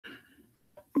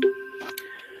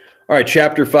All right,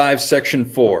 chapter 5, section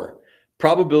 4,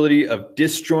 probability of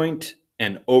disjoint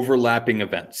and overlapping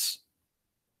events.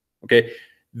 Okay,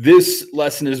 this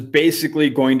lesson is basically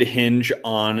going to hinge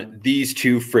on these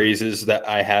two phrases that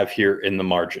I have here in the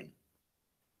margin.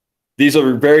 These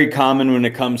are very common when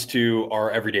it comes to our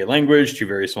everyday language, two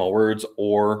very small words,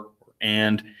 or,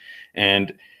 and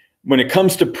when it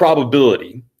comes to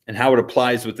probability and how it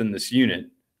applies within this unit,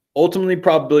 ultimately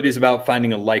probability is about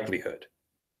finding a likelihood.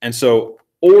 And so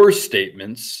or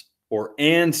statements or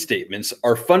and statements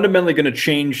are fundamentally going to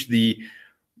change the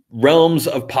realms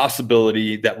of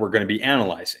possibility that we're going to be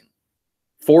analyzing.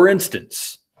 For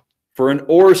instance, for an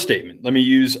or statement, let me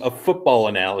use a football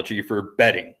analogy for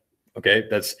betting. Okay,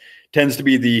 that's tends to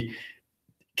be the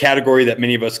category that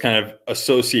many of us kind of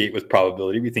associate with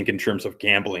probability. We think in terms of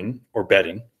gambling or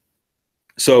betting.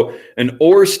 So an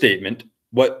or statement,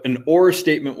 what an or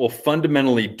statement will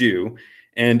fundamentally do,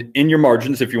 and in your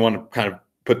margins, if you want to kind of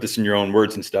put this in your own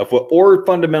words and stuff, what or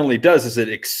fundamentally does is it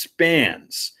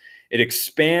expands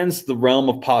the realm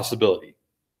of possibility.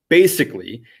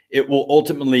 Basically, it will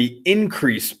ultimately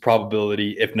increase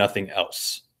probability if nothing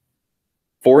else.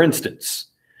 For instance,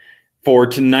 for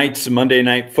tonight's Monday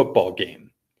night football game,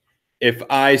 if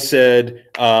I said,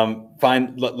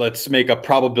 let's make a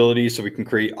probability so we can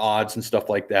create odds and stuff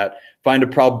like that, find a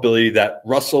probability that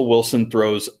Russell Wilson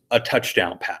throws a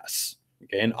touchdown pass.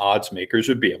 Okay, and odds makers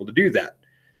would be able to do that.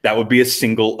 That would be a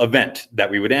single event that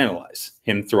we would analyze,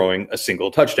 him throwing a single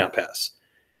touchdown pass.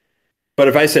 But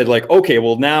if I said like, okay,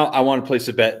 well, now I want to place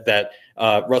a bet that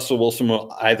Russell Wilson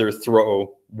will either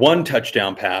throw one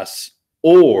touchdown pass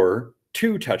or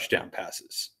two touchdown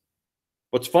passes.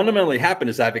 What's fundamentally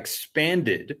happened is I've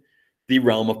expanded the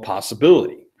realm of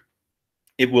possibility.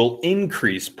 It will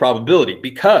increase probability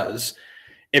because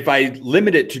if I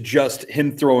limit it to just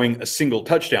him throwing a single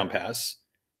touchdown pass,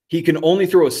 he can only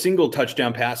throw a single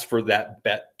touchdown pass for that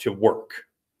bet to work,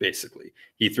 basically.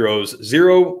 He throws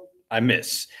 0, I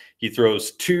miss. He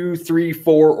throws 2, 3,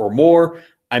 4 or more,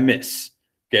 I miss.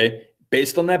 Okay.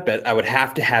 Based on that bet, I would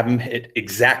have to have him hit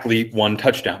exactly one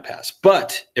touchdown pass.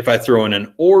 But if I throw in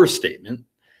an or statement,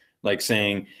 like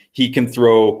saying he can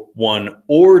throw 1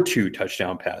 or 2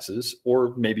 touchdown passes,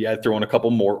 or maybe I throw in a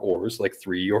couple more ors, like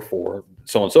 3 or 4,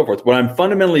 so on and so forth. What I'm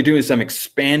fundamentally doing is I'm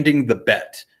expanding the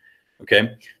bet,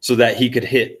 okay, so that he could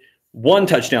hit 1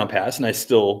 touchdown pass and I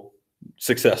still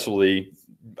successfully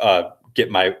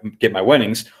get my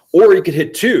winnings, or he could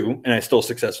hit 2 and I still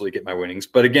successfully get my winnings.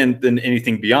 But again, then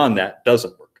anything beyond that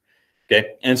doesn't work.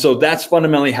 Okay. And so that's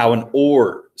fundamentally how an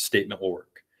or statement will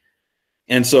work.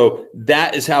 And so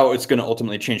that is how it's going to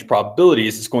ultimately change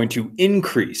probabilities. It's going to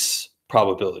increase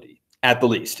probability at the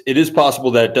least. It is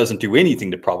possible that it doesn't do anything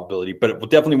to probability, but it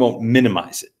definitely won't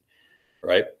minimize it.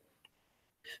 Right.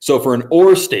 So for an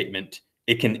or statement,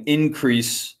 it can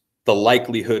increase the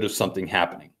likelihood of something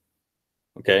happening.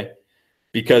 Okay.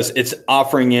 Because it's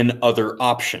offering in other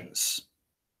options.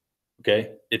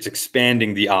 Okay. It's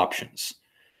expanding the options.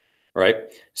 All right.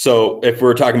 So if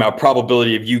we're talking about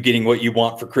probability of you getting what you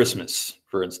want for Christmas,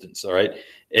 for instance, all right,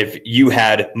 if you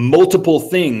had multiple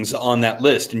things on that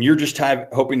list and you're just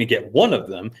hoping to get one of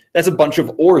them, that's a bunch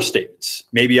of or statements.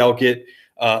 Maybe I'll get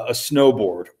a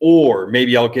snowboard, or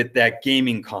maybe I'll get that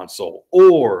gaming console,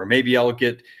 or maybe I'll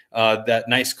get that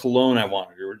nice cologne I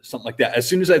wanted, or something like that. As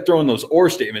soon as I throw in those or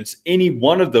statements, any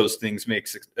one of those things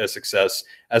makes a success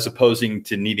as opposing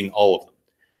to needing all of them.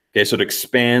 Okay, so it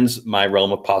expands my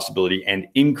realm of possibility and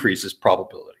increases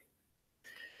probability.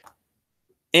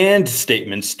 And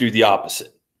statements do the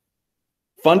opposite.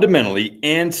 Fundamentally,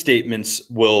 and statements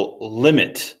will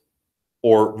limit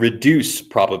or reduce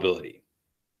probability.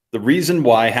 The reason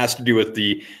why has to do with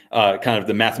the kind of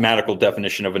the mathematical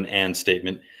definition of an and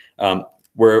statement,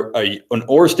 where an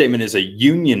or statement is a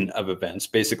union of events.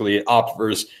 Basically, it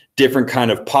offers different kind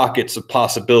of pockets of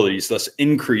possibilities, thus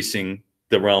increasing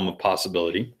the realm of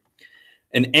possibility.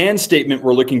 An and statement,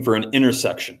 we're looking for an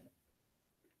intersection.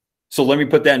 So let me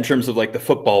put that in terms of like the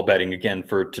football betting again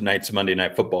for tonight's Monday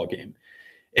night football game.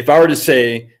 If I were to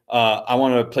say, I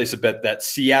want to place a bet that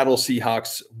Seattle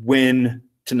Seahawks win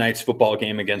tonight's football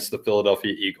game against the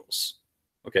Philadelphia Eagles.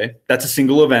 Okay, that's a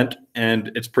single event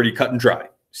and it's pretty cut and dry.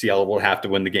 Seattle will have to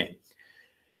win the game.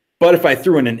 But if I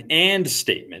threw in an and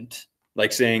statement,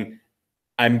 like saying,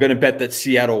 I'm going to bet that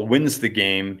Seattle wins the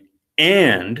game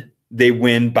and they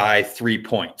win by 3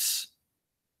 points,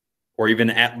 or even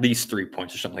at least 3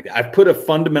 points or something like that. I've put a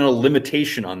fundamental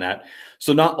limitation on that.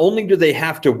 So not only do they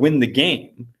have to win the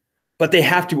game, but they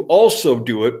have to also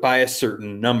do it by a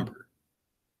certain number.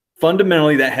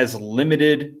 Fundamentally, that has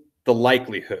limited the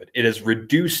likelihood. It has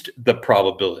reduced the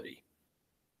probability.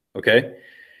 Okay.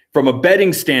 From a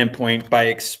betting standpoint, by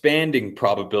expanding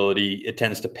probability, it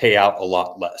tends to pay out a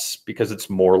lot less because it's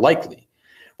more likely.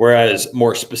 Whereas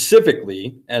more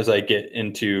specifically, as I get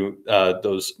into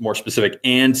those more specific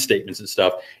and statements and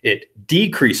stuff, it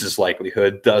decreases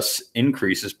likelihood, thus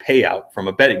increases payout from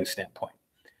a betting standpoint.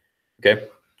 Okay.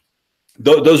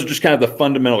 Those are just kind of the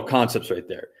fundamental concepts right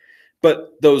there.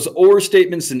 But those or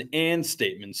statements and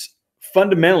statements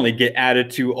fundamentally get added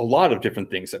to a lot of different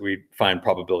things that we find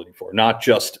probability for, not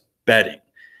just betting.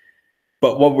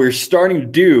 But what we're starting to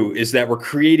do is that we're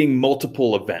creating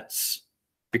multiple events,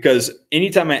 because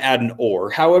anytime I add an or,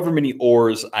 however many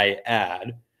ors I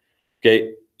add,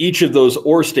 okay, each of those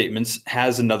or statements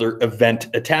has another event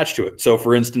attached to it. So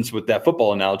for instance, with that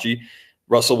football analogy,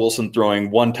 Russell Wilson throwing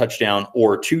 1 touchdown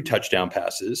or 2 touchdown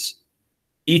passes,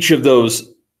 each of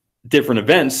those different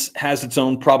events has its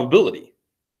own probability,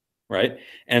 right?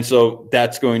 And so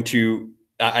that's going to,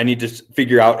 I need to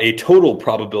figure out a total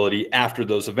probability after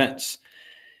those events.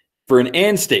 For an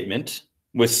and statement,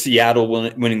 with Seattle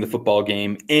winning the football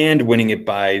game and winning it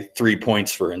by 3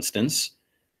 points, for instance,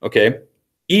 okay,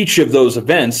 each of those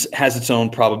events has its own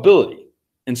probability.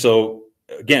 And so,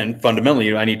 again,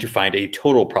 fundamentally, I need to find a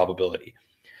total probability.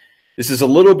 This is a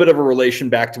little bit of a relation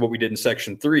back to what we did in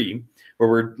section 3, where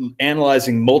we're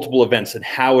analyzing multiple events and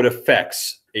how it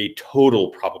affects a total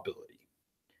probability.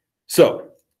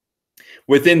 So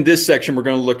within this section, we're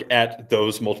going to look at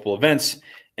those multiple events,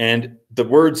 and the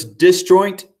words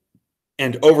disjoint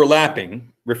and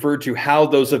overlapping refer to how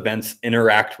those events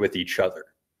interact with each other.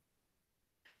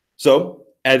 So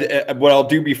what I'll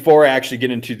do before I actually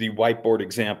get into the whiteboard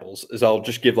examples is I'll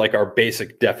just give like our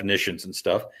basic definitions and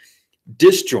stuff.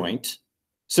 Disjoint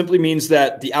simply means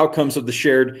that the outcomes of the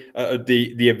shared,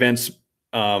 the events,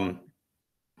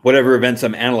 whatever events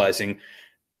I'm analyzing,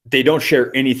 they don't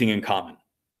share anything in common.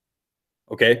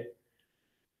 Okay?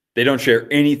 They don't share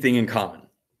anything in common.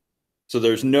 So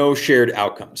there's no shared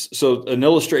outcomes. So an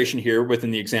illustration here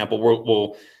within the example,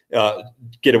 we'll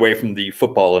get away from the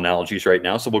football analogies right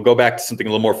now. So we'll go back to something a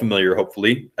little more familiar,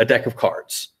 hopefully, a deck of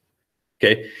cards.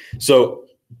 Okay? So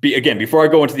again, before I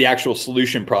go into the actual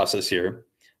solution process here,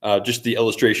 just the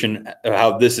illustration of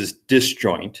how this is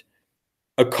disjoint.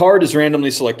 A card is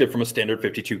randomly selected from a standard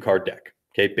 52 card deck.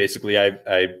 Okay, basically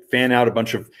I fan out a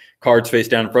bunch of cards face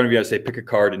down in front of you. I say pick a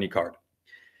card, any card.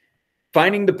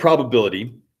 Finding the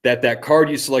probability that that card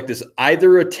you select is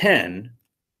either a 10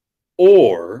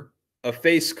 or a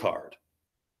face card.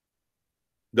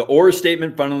 The or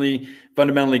statement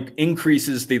fundamentally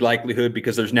increases the likelihood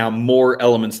because there's now more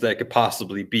elements that it could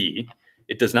possibly be.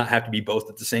 It does not have to be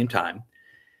both at the same time.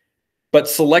 But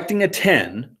selecting a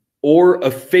 10 or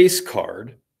a face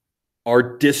card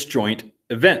are disjoint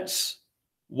events.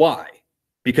 Why?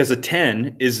 Because a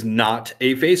 10 is not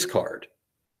a face card.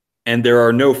 And there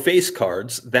are no face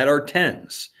cards that are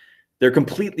 10s. They're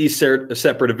completely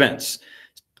separate events,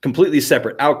 completely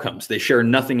separate outcomes. They share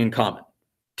nothing in common.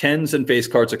 10s and face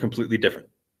cards are completely different.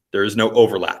 There is no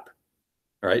overlap.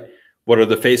 All right. What are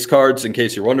the face cards, in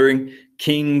case you're wondering?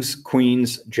 Kings,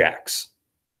 queens, jacks.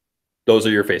 Those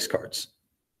are your face cards.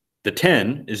 The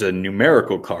 10 is a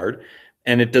numerical card,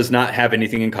 and it does not have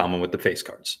anything in common with the face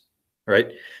cards. All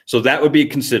right. So that would be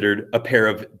considered a pair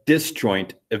of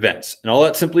disjoint events. And all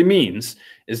that simply means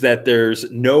is that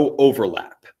there's no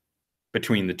overlap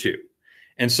between the two.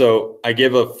 And so I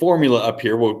give a formula up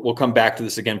here. We'll come back to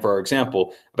this again for our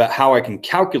example about how I can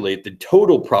calculate the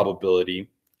total probability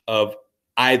of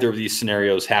either of these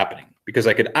scenarios happening, because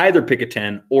I could either pick a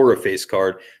 10 or a face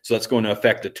card. So that's going to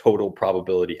affect the total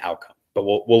probability outcome. But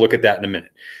we'll look at that in a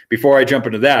minute. Before I jump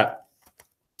into that,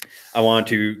 I want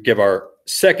to give our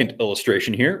second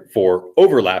illustration here for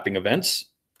overlapping events,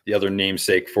 the other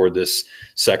namesake for this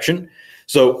section.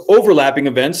 So overlapping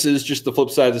events is just the flip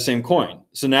side of the same coin.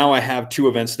 So now I have two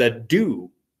events that do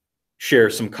share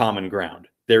some common ground.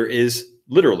 There is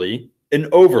literally an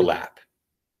overlap.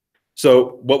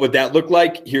 So what would that look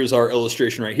like? Here's our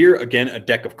illustration right here. Again, a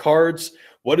deck of cards.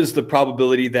 What is the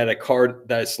probability that a card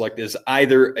that I select is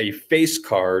either a face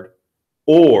card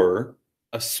or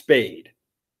a spade?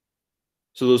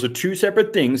 So those are two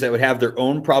separate things that would have their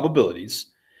own probabilities.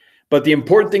 But the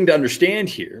important thing to understand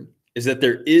here is that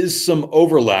there is some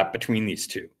overlap between these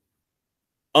two,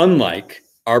 unlike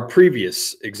our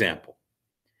previous example.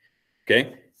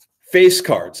 Okay, face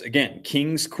cards, again,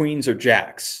 kings, queens, or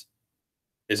jacks.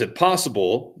 Is it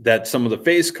possible that some of the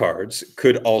face cards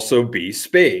could also be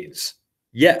spades?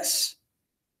 Yes.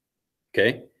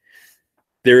 Okay.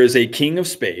 There is a king of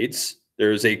spades,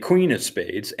 there is a queen of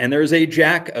spades, and there is a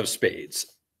jack of spades,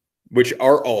 which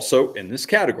are also in this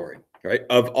category, right?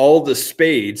 Of all the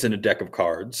spades in a deck of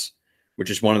cards, which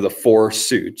is one of the 4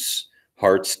 suits,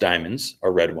 hearts, diamonds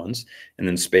are red ones, and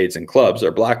then spades and clubs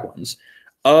are black ones.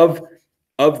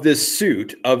 Of this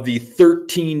suit, of the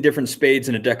 13 different spades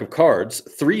in a deck of cards,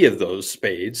 3 of those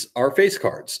spades are face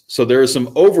cards. So there is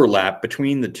some overlap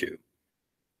between the two.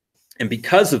 And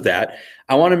because of that,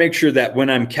 I want to make sure that when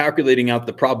I'm calculating out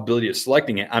the probability of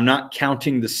selecting it, I'm not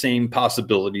counting the same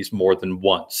possibilities more than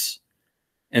once.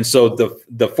 And so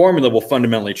the formula will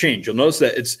fundamentally change. You'll notice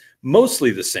that it's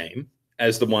mostly the same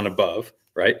as the one above,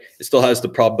 right? It still has the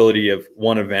probability of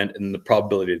one event and the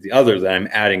probability of the other that I'm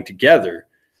adding together.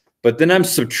 But then I'm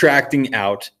subtracting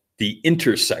out the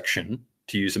intersection,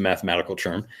 to use a mathematical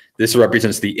term. This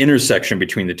represents the intersection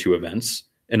between the two events.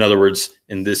 In other words,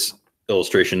 in this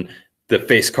illustration, the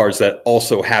face cards that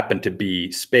also happen to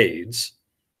be spades.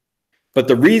 But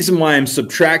the reason why I'm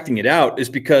subtracting it out is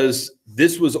because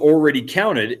this was already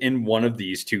counted in one of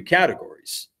these two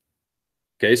categories.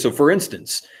 Okay, so for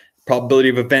instance, probability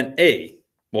of event A,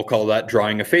 we'll call that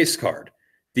drawing a face card.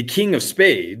 The king of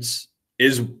spades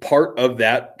is part of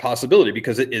that possibility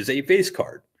because it is a face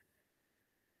card.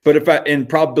 But if in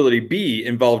probability B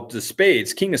involved the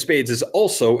spades, king of spades is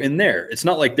also in there. It's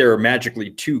not like there are magically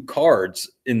 2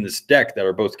 cards in this deck that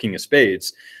are both king of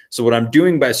spades. So what I'm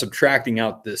doing by subtracting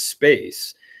out this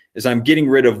space is I'm getting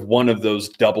rid of one of those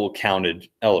double counted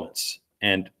elements.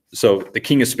 And so the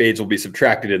king of spades will be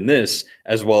subtracted in this,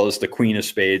 as well as the queen of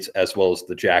spades, as well as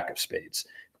the jack of spades.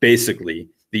 Basically,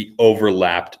 the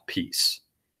overlapped piece.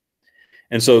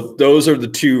 And so those are the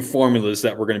 2 formulas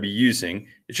that we're going to be using.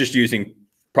 It's just using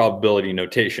probability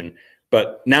notation.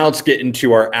 But now let's get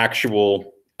into our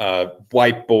actual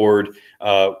whiteboard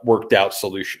worked out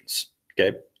solutions.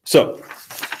 Okay, so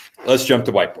let's jump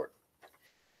to whiteboard.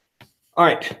 All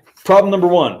right, problem number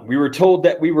 1. We were told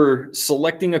that we were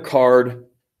selecting a card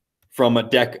from a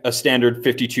deck, a standard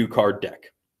 52 card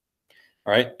deck.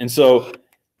 All right, and so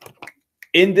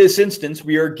in this instance,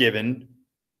 we are given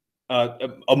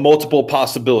a multiple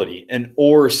possibility, an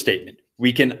or statement.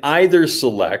 We can either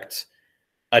select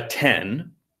a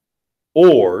 10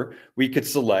 or we could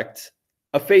select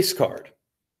a face card.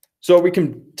 So we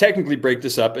can technically break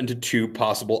this up into 2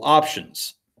 possible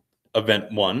options. Event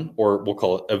 1, or we'll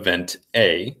call it event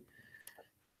A,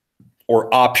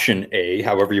 or option A,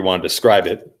 however you want to describe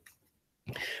it,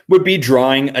 would be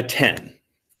drawing a 10.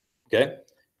 Okay,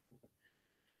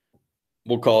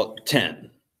 we'll call it 10.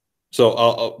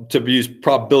 So to use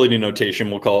probability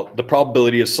notation, we'll call it the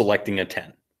probability of selecting a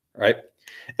 10, right?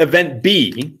 Event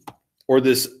B, or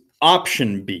this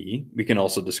option B, we can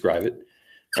also describe it,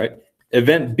 right?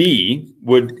 Event B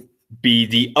would be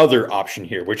the other option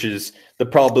here, which is the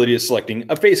probability of selecting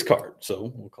a face card.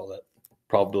 So we'll call that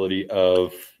probability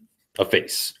of a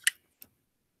face.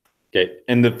 Okay,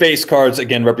 and the face cards,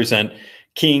 again, represent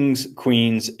kings,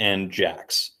 queens, and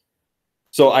jacks.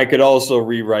 So I could also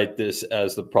rewrite this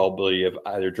as the probability of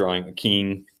either drawing a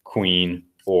king, queen,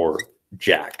 or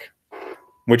jack,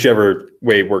 whichever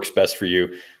way works best for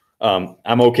you. I'm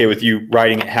okay with you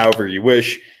writing it however you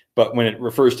wish, but when it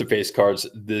refers to face cards,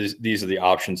 these are the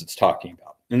options it's talking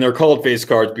about. And they're called face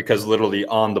cards because literally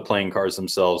on the playing cards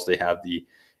themselves, they have the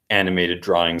animated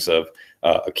drawings of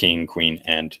a king, queen,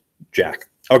 and jack.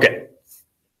 Okay.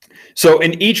 So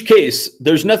in each case,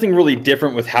 there's nothing really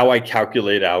different with how I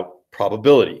calculate out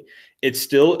probability. It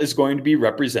still is going to be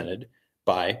represented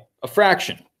by a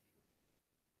fraction.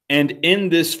 And in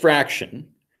this fraction,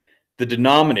 the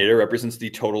denominator represents the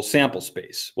total sample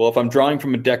space. Well, if I'm drawing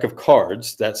from a deck of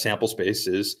cards, that sample space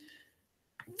is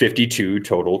 52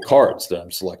 total cards that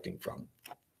I'm selecting from.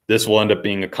 This will end up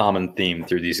being a common theme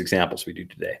through these examples we do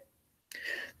today.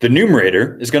 The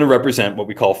numerator is going to represent what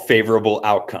we call favorable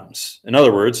outcomes. In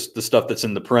other words, the stuff that's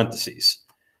in the parentheses.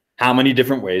 How many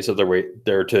different ways are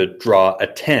there to draw a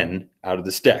 10 out of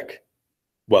this deck?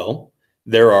 Well,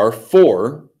 there are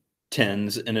 4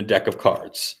 10s in a deck of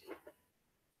cards.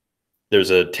 There's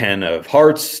a 10 of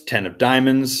hearts, 10 of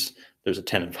diamonds, there's a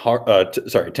 10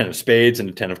 of 10 of spades and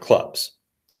a 10 of clubs.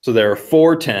 So there are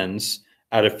 4 10s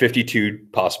out of 52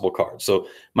 possible cards. So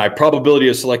my probability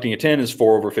of selecting a 10 is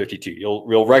 4 over 52.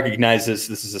 You'll recognize this.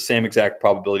 This is the same exact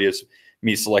probability as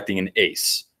me selecting an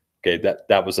ace. Okay,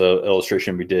 that was an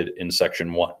illustration we did in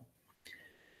section 1.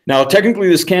 Now, technically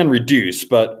this can reduce,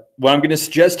 but what I'm going to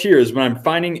suggest here is when I'm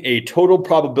finding a total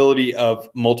probability of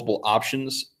multiple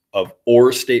options of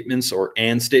or statements or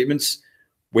and statements,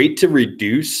 wait to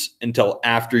reduce until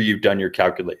after you've done your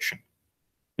calculation.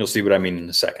 You'll see what I mean in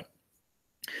a second.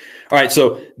 All right,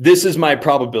 so this is my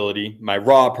probability, my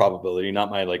raw probability,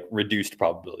 not my reduced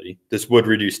probability. This would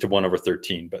reduce to 1 over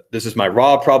 13, but this is my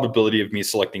raw probability of me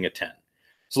selecting a 10.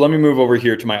 So let me move over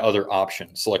here to my other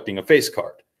option, selecting a face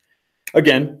card.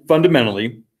 Again,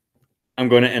 fundamentally, I'm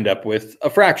going to end up with a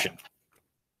fraction.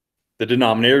 The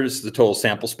denominator is the total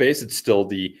sample space. It's still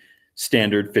the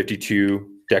standard 52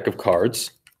 deck of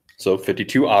cards. So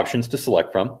 52 options to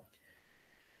select from.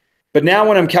 But now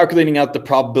when I'm calculating out the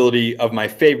probability of my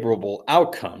favorable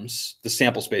outcomes, the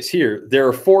sample space here, there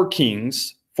are 4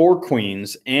 kings, 4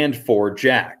 queens, and 4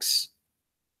 jacks.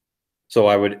 So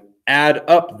I would add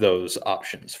up those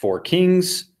options: 4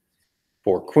 kings,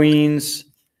 4 queens,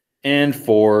 and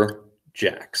 4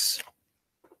 jacks,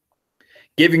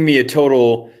 giving me a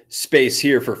total space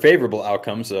here for favorable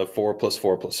outcomes of 4 plus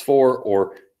 4 plus 4,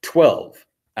 or 12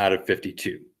 out of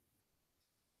 52.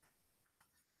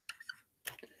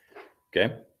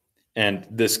 Okay, and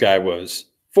this guy was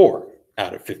 4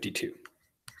 out of 52.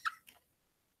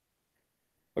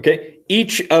 Okay,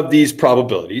 each of these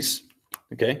probabilities,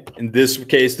 okay, in this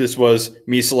case, this was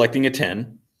me selecting a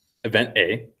 10, event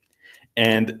A,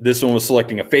 and this one was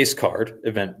selecting a face card,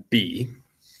 event B.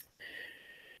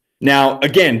 Now,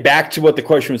 again, back to what the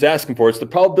question was asking for, it's the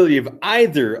probability of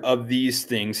either of these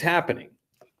things happening.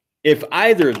 If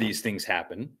either of these things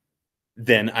happen,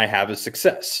 then I have a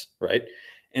success, right?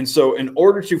 And so in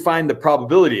order to find the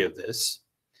probability of this,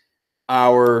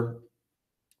 our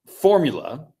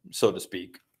formula, so to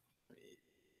speak,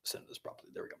 send this properly,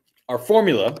 there we go. Our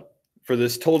formula for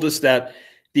this told us that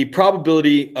the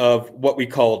probability of what we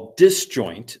call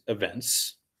disjoint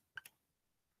events,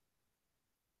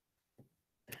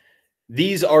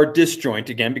 these are disjoint,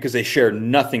 again, because they share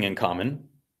nothing in common.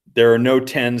 There are no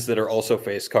 10s that are also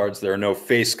face cards. There are no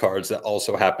face cards that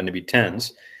also happen to be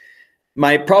 10s.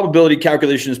 My probability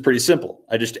calculation is pretty simple.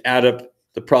 I just add up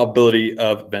the probability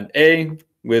of event A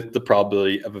with the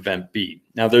probability of event B.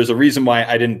 Now, there's a reason why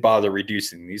I didn't bother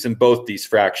reducing these, and both these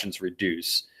fractions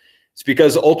reduce. It's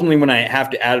because ultimately when I have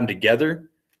to add them together,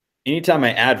 anytime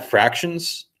I add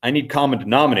fractions, I need common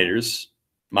denominators.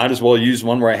 Might as well use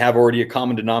one where I have already a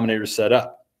common denominator set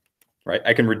up, right?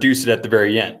 I can reduce it at the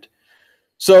very end.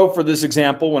 So for this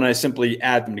example, when I simply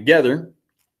add them together,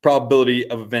 probability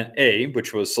of event A,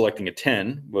 which was selecting a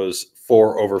 10, was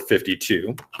 4 over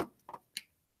 52.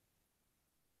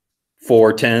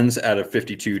 4 10s out of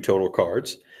 52 total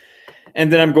cards.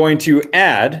 And then I'm going to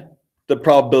add the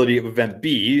probability of event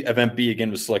B. Event B,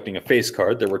 again, was selecting a face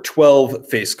card. There were 12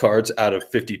 face cards out of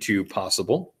 52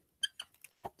 possible.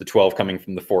 The 12 coming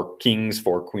from the 4 kings,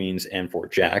 4 queens, and 4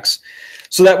 jacks.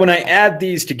 So that when I add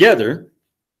these together,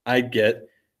 I get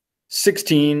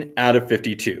 16 out of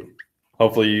 52.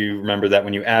 Hopefully you remember that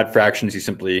when you add fractions, you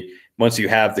simply, once you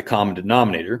have the common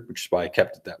denominator, which is why I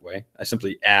kept it that way, I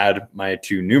simply add my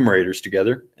 2 numerators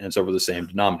together, and it's over the same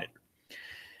denominator.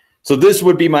 So this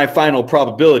would be my final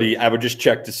probability. I would just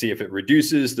check to see if it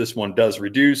reduces. This one does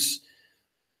reduce.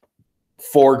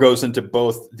 4 goes into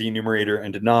both the numerator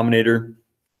and denominator,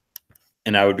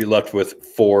 and I would be left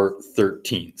with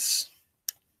 4/13.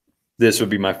 This would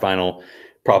be my final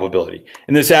probability.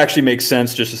 And this actually makes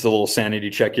sense, just as a little sanity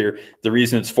check here. The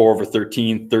reason it's 4 over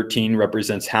 13, 13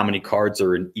 represents how many cards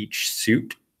are in each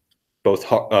suit, both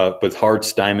with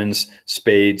hearts, diamonds,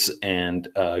 spades, and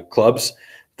clubs.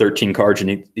 13 cards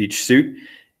in each suit.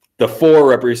 The 4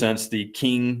 represents the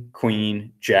king,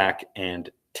 queen, jack, and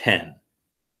 10.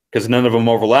 Because none of them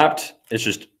overlapped, it's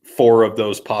just 4 of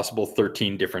those possible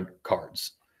 13 different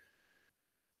cards.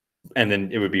 And then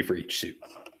it would be for each suit.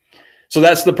 So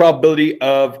that's the probability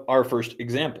of our first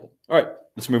example. All right,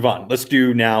 let's move on. Let's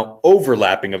do now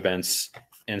overlapping events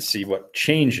and see what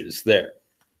changes there.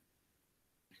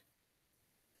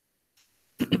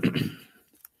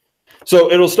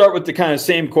 So it'll start with the kind of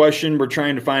same question. We're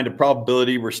trying to find a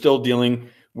probability. We're still dealing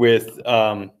with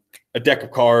a deck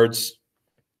of cards.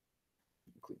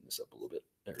 Clean this up a little bit.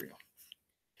 There we go.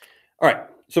 All right,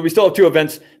 so we still have 2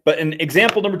 events, but in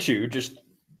example number 2, just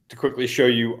to quickly show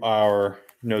you our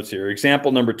notes here.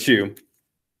 Example number 2,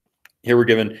 here we're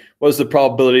given, what is the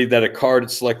probability that a card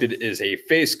selected is a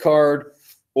face card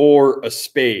or a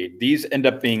spade? These end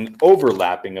up being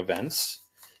overlapping events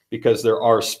because there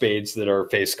are spades that are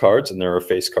face cards and there are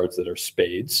face cards that are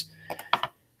spades.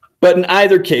 But in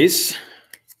either case,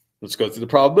 let's go through the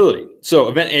probability. So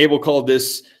event A, we'll call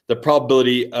this the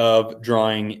probability of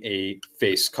drawing a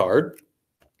face card.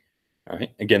 All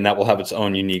right. Again, that will have its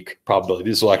own unique probability.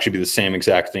 This will actually be the same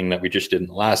exact thing that we just did in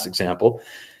the last example.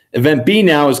 Event B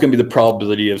now is going to be the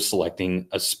probability of selecting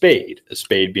a spade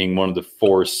being one of the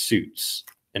 4 suits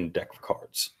in a deck of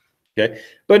cards. Okay.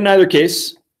 But in either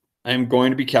case, I'm going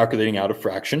to be calculating out a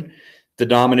fraction. The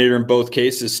denominator in both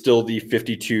cases is still the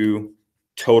 52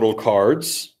 total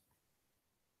cards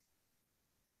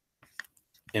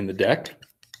in the deck.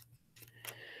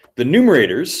 The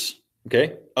numerators,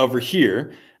 okay, over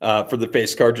here, for the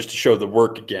face card, just to show the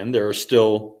work again, there are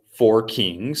still 4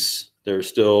 kings. There's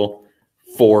still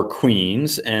 4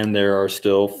 queens, and there are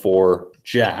still 4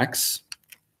 jacks.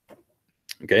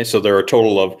 Okay, so there are a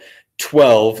total of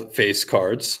 12 face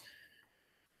cards.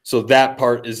 So that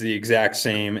part is the exact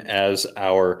same as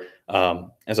our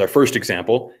first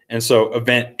example. And so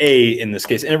event A in this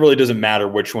case, and it really doesn't matter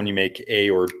which one you make, A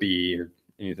or B or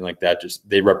anything like that, just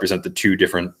they represent the 2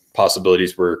 different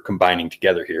possibilities we're combining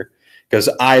together here, because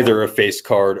either a face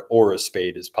card or a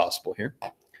spade is possible here.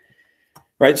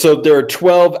 Right, so there are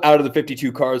 12 out of the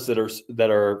 52 cards that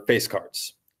are face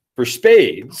cards. For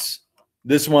spades,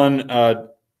 this one,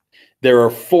 there are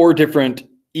 4 different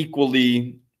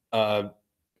equally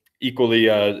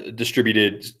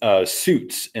distributed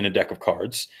suits in a deck of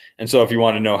cards. And so if you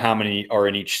want to know how many are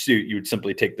in each suit, you would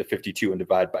simply take the 52 and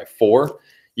divide by 4.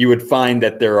 You would find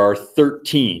that there are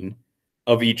 13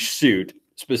 of each suit.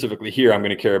 Specifically here, I'm going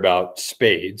to care about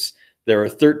spades. There are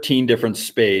 13 different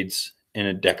spades in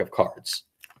a deck of cards.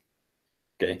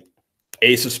 Okay.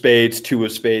 Ace of spades, 2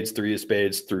 of spades, 3 of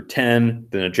spades through 10,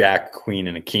 then a jack, queen,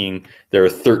 and a king. There are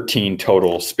 13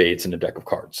 total spades in a deck of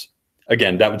cards.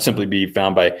 Again, that would simply be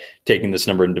found by taking this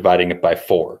number and dividing it by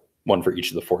 4, 1 for each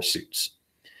of the 4 suits.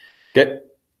 Okay.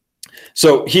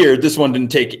 So here, this one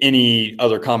didn't take any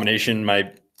other combination.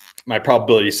 My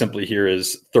probability simply here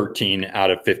is 13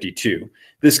 out of 52.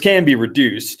 This can be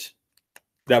reduced.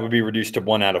 That would be reduced to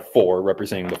 1 out of 4,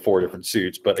 representing the 4 different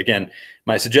suits. But again,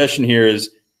 my suggestion here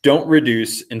is don't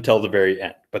reduce until the very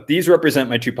end. But these represent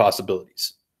my 2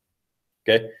 possibilities.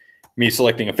 Okay. Me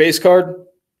selecting a face card,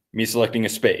 me selecting a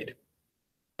spade.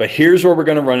 But here's where we're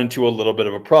going to run into a little bit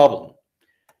of a problem.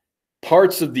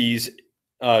 Parts of these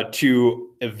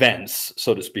 2 events,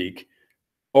 so to speak,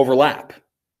 overlap.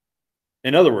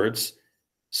 In other words,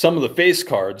 some of the face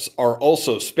cards are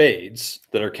also spades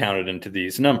that are counted into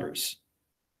these numbers.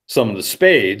 Some of the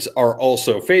spades are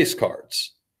also face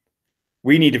cards.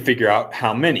 We need to figure out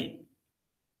how many.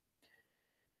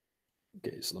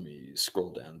 Okay, so let me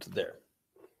scroll down to there.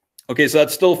 Okay, so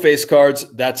that's still face cards.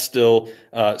 That's still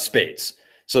spades.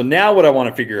 So now what I want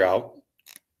to figure out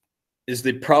is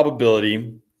the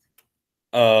probability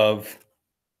of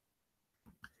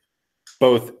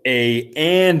both A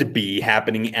and B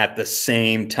happening at the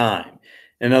same time.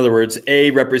 In other words,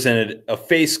 A represented a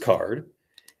face card,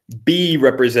 B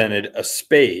represented a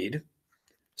spade.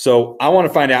 So I want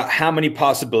to find out how many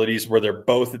possibilities where they're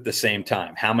both at the same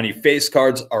time. How many face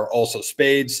cards are also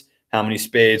spades? How many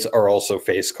spades are also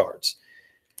face cards?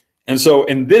 And so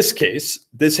in this case,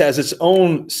 this has its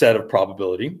own set of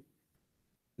probability.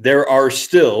 There are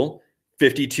still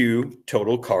 52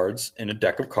 total cards in a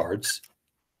deck of cards.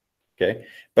 Okay,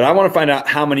 but I want to find out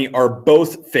how many are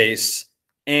both face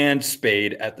and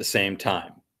spade at the same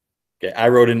time. Okay, I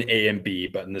wrote an A and B,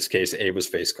 but in this case, A was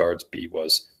face cards, B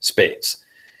was spades.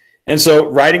 And so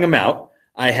writing them out,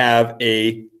 I have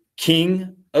a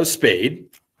king of spade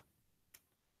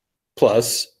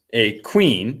plus a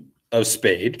queen of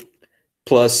spade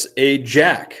plus a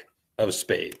jack of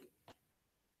spade.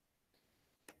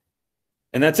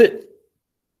 And that's it.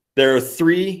 There are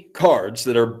 3 cards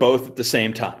that are both at the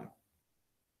same time.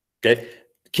 Okay,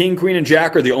 king, queen, and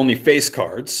jack are the only face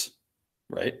cards,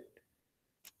 right?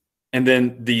 And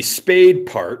then the spade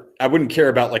part, I wouldn't care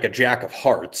about like a jack of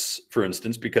hearts, for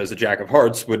instance, because a jack of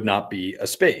hearts would not be a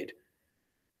spade.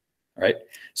 All right.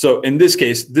 So in this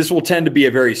case, this will tend to be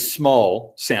a very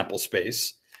small sample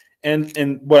space.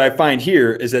 And what I find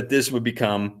here is that this would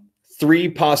become 3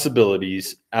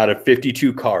 possibilities out of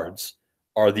 52 cards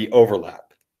are the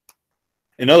overlap.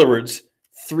 In other words,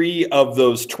 3 of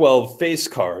those 12 face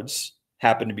cards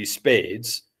happen to be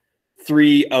spades.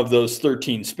 3 of those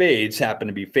 13 spades happen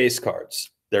to be face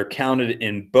cards. They're counted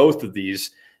in both of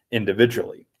these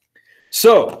individually.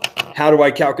 So how do I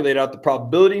calculate out the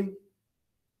probability?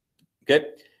 Okay.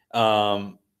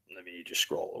 Let me just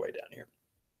scroll all the way down here.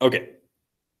 Okay.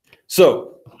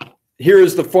 So here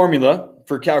is the formula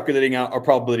for calculating out our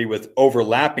probability with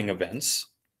overlapping events.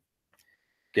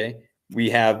 Okay. We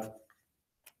have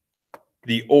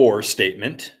the or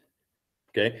statement.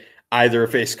 Okay. Either a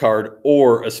face card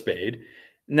or a spade.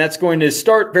 And that's going to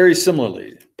start very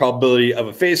similarly. Probability of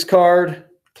a face card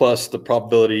plus the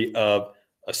probability of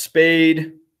a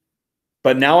spade.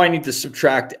 But now I need to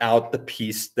subtract out the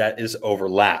piece that is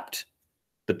overlapped,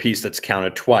 the piece that's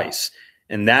counted twice.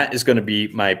 And that is going to be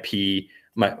my P,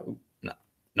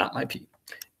 not my P,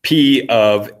 P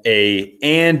of A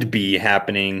and B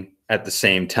happening at the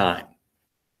same time.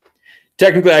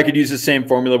 Technically, I could use the same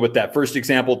formula with that first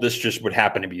example. This just would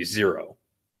happen to be 0.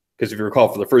 Because if you recall,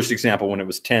 for the first example, when it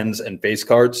was tens and face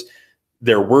cards,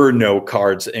 there were no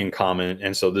cards in common.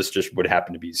 And so this just would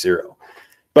happen to be 0.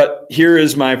 But here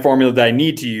is my formula that I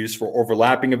need to use for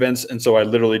overlapping events. And so I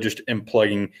literally just am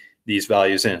plugging these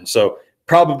values in. So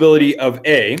probability of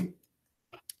A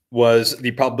was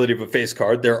the probability of a face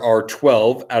card. There are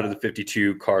 12 out of the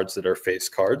 52 cards that are face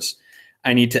cards.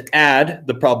 I need to add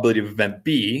the probability of event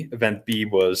B. Event B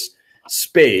was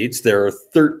spades. There are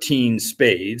 13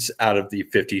 spades out of the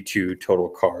 52 total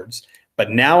cards.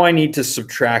 But now I need to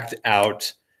subtract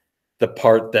out the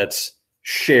part that's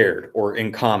shared or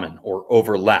in common or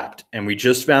overlapped. And we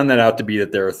just found that out to be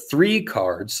that there are 3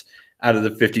 cards out of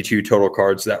the 52 total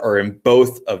cards that are in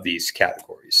both of these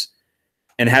categories.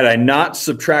 And had I not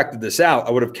subtracted this out,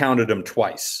 I would have counted them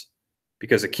twice,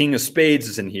 because a king of spades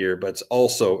is in here, but it's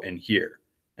also in here.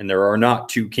 And there are not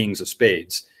 2 kings of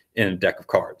spades in a deck of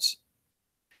cards.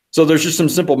 So there's just some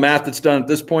simple math that's done at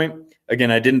this point.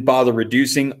 Again, I didn't bother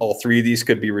reducing. All 3 of these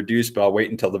could be reduced, but I'll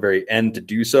wait until the very end to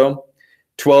do so.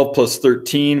 12 plus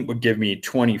 13 would give me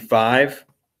 25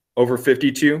 over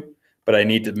 52, but I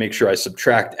need to make sure I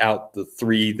subtract out the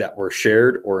 3 that were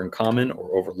shared or in common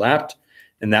or overlapped.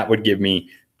 And that would give me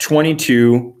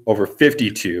 22 over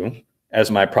 52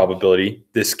 as my probability.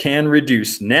 This can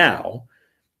reduce now,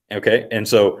 okay? And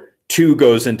so 2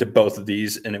 goes into both of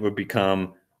these, and it would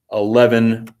become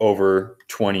 11 over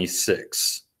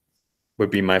 26 would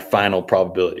be my final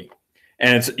probability.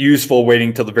 And it's useful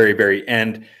waiting till the very, very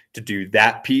end to do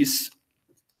that piece,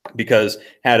 because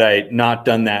had I not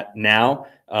done that now,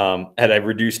 had I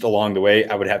reduced along the way,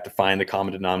 I would have to find the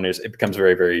common denominators. It becomes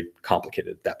very, very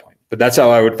complicated at that point. But that's how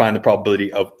I would find the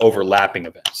probability of overlapping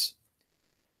events.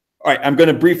 All right, I'm going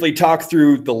to briefly talk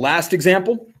through the last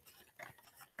example.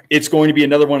 It's going to be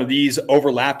another one of these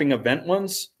overlapping event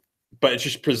ones, but it's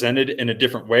just presented in a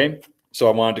different way. So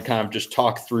I wanted to kind of just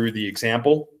talk through the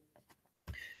example.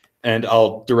 And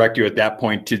I'll direct you at that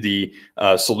point to the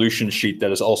solution sheet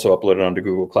that is also uploaded onto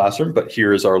Google Classroom. But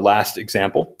here is our last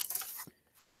example.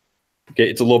 Okay,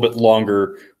 it's a little bit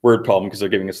longer word problem because they're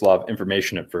giving us a lot of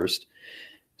information at first.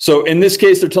 So in this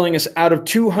case, they're telling us out of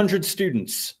 200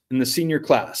 students in the senior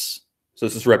class. So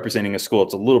this is representing a school.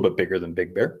 It's a little bit bigger than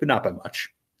Big Bear, but not by much.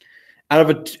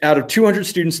 Out of 200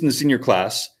 students in the senior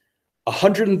class,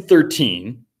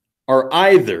 113 are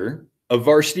either a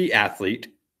varsity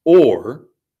athlete or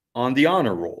on the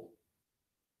honor roll.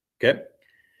 Okay.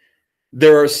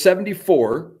 There are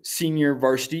 74 senior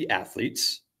varsity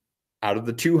athletes out of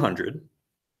the 200,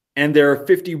 and there are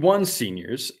 51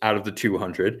 seniors out of the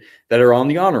 200 that are on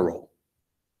the honor roll.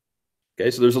 Okay,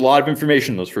 so there's a lot of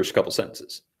information in those first couple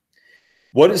sentences.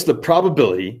 What is the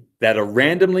probability that a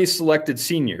randomly selected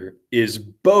senior is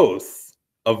both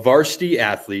a varsity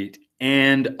athlete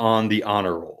and on the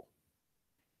honor roll?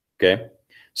 Okay,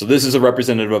 so this is a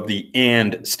representative of the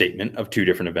and statement of 2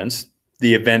 different events.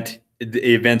 The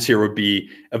events here would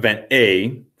be event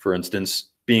A, for instance,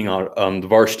 being on the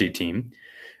varsity team,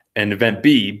 and event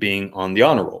B being on the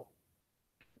honor roll.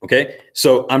 Okay,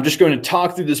 so I'm just going to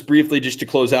talk through this briefly just to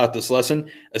close out this lesson.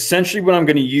 Essentially, what I'm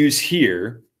going to use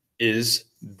here is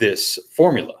this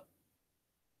formula.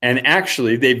 And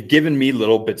actually, they've given me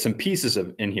little bits and pieces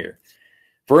in here.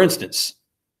 For instance,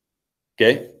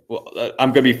 okay, well, I'm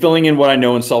going to be filling in what I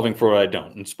know and solving for what I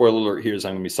don't. And spoiler alert here is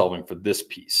I'm going to be solving for this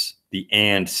piece, the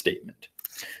and statement.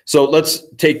 So let's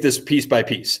take this piece by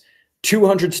piece.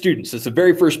 200 students, that's the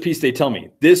very first piece they tell me.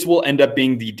 This will end up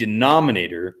being the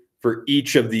denominator for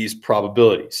each of these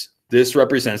probabilities. This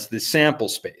represents the sample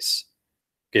space.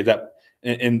 Okay, that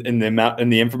in the amount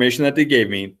and the information that they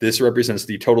gave me, this represents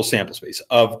the total sample space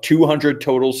of 200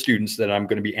 total students that I'm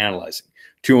going to be analyzing,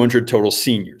 200 total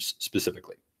seniors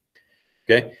specifically.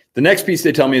 Okay, the next piece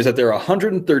they tell me is that there are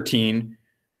 113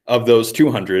 of those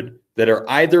 200 that are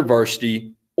either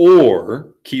varsity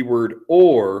or, keyword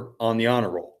or, on the honor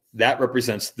roll. That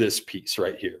represents this piece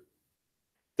right here.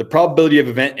 The probability of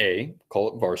event A,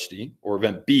 call it varsity, or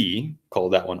event B, call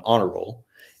that one honor roll,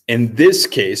 in this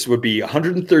case would be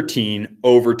 113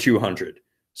 over 200.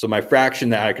 So my fraction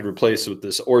that I could replace with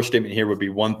this or statement here would be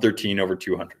 113 over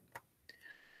 200.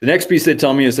 The next piece they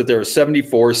tell me is that there are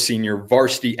 74 senior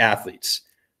varsity athletes.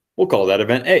 We'll call that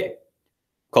event A.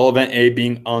 Call event A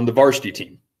being on the varsity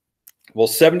team. Well,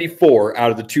 74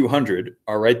 out of the 200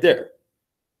 are right there.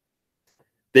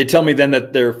 They tell me then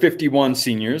that there are 51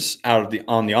 seniors on the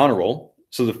honor roll.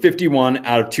 So the 51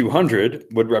 out of 200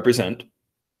 would represent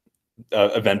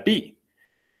event B.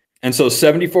 And so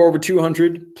 74 over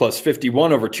 200 plus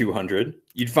 51 over 200,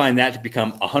 you'd find that to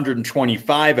become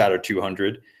 125 out of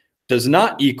 200 does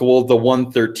not equal the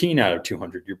 113 out of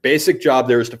 200. Your basic job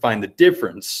there is to find the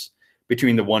difference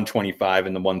between the 125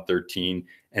 and the 113,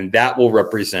 and that will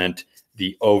represent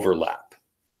the overlap.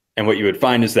 And what you would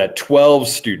find is that 12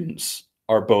 students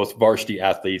are both varsity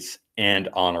athletes and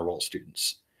honor roll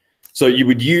students. So you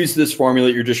would use this formula.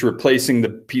 You're just replacing the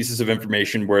pieces of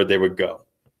information where they would go.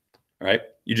 All right.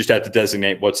 You just have to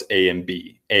designate what's A and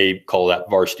B. A, call that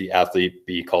varsity athlete.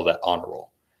 B, call that honor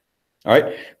roll. All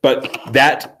right. But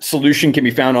that solution can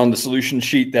be found on the solution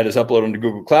sheet that is uploaded to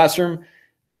Google Classroom.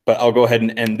 But I'll go ahead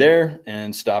and end there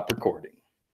and stop recording.